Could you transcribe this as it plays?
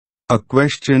A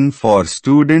question for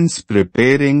students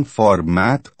preparing for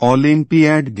Math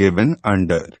Olympiad given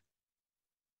under.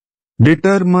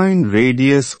 Determine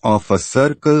radius of a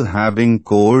circle having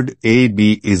chord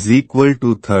AB is equal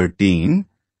to 13,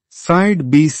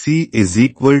 side BC is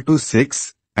equal to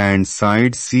 6, and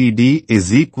side CD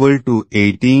is equal to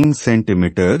 18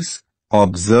 centimeters.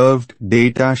 Observed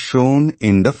data shown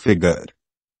in the figure.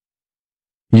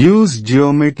 Use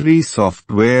geometry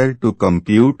software to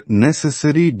compute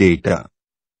necessary data.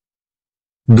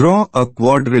 Draw a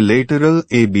quadrilateral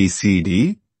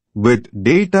ABCD with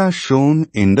data shown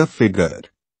in the figure.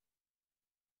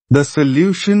 The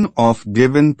solution of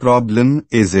given problem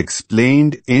is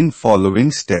explained in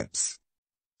following steps.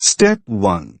 Step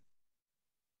 1.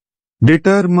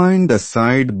 Determine the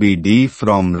side BD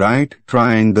from right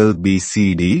triangle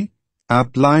BCD,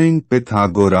 applying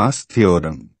Pythagoras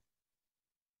theorem.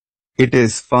 It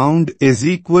is found is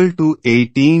equal to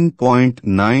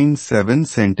 18.97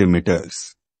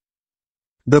 centimeters.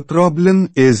 The problem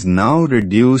is now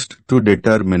reduced to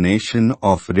determination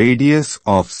of radius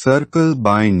of circle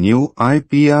by new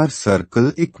IPR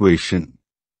circle equation.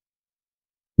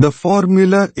 The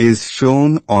formula is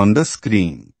shown on the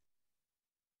screen.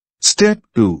 Step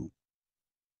 2.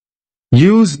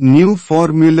 Use new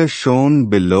formula shown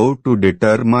below to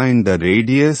determine the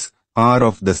radius r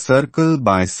of the circle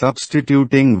by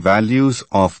substituting values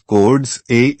of chords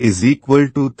A is equal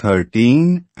to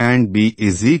 13 and B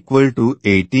is equal to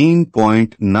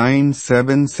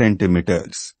 18.97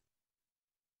 centimeters.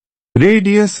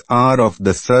 Radius r of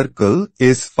the circle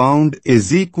is found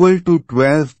is equal to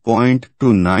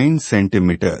 12.29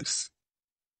 centimeters.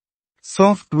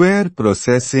 Software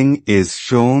processing is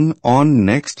shown on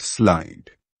next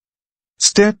slide.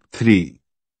 Step 3.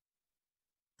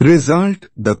 Result: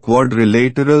 the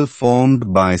quadrilateral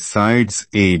formed by sides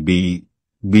AB,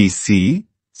 BC,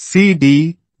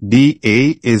 CD,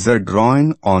 DA is a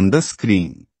drawing on the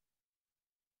screen.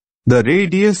 The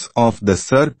radius of the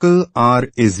circle R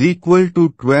is equal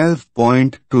to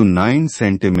 12.29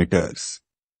 centimeters.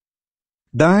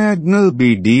 Diagonal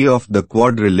BD of the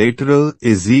quadrilateral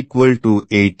is equal to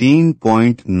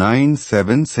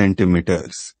 18.97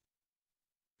 centimeters.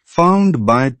 Found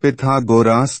by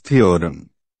Pythagoras theorem.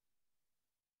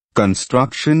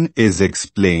 Construction is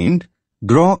explained.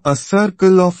 Draw a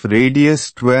circle of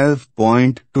radius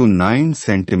 12.29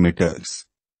 centimeters.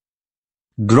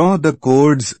 Draw the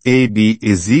chords AB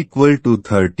is equal to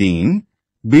 13,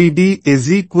 BD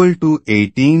is equal to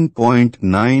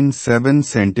 18.97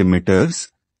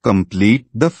 centimeters. Complete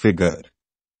the figure.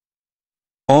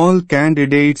 All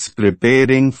candidates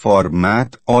preparing for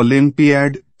Math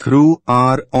Olympiad through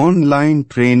our online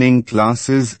training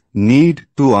classes need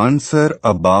to answer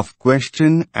above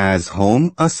question as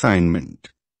home assignment.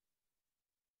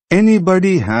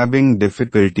 Anybody having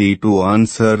difficulty to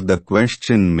answer the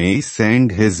question may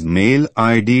send his mail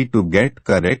ID to get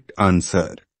correct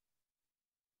answer.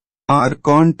 Our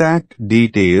contact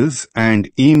details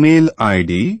and email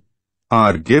ID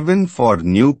are given for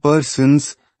new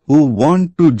persons who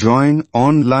want to join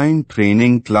online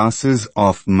training classes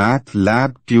of Math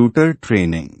Lab Tutor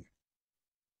Training.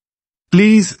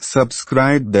 Please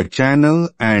subscribe the channel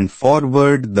and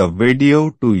forward the video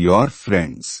to your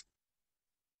friends.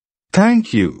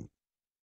 Thank you.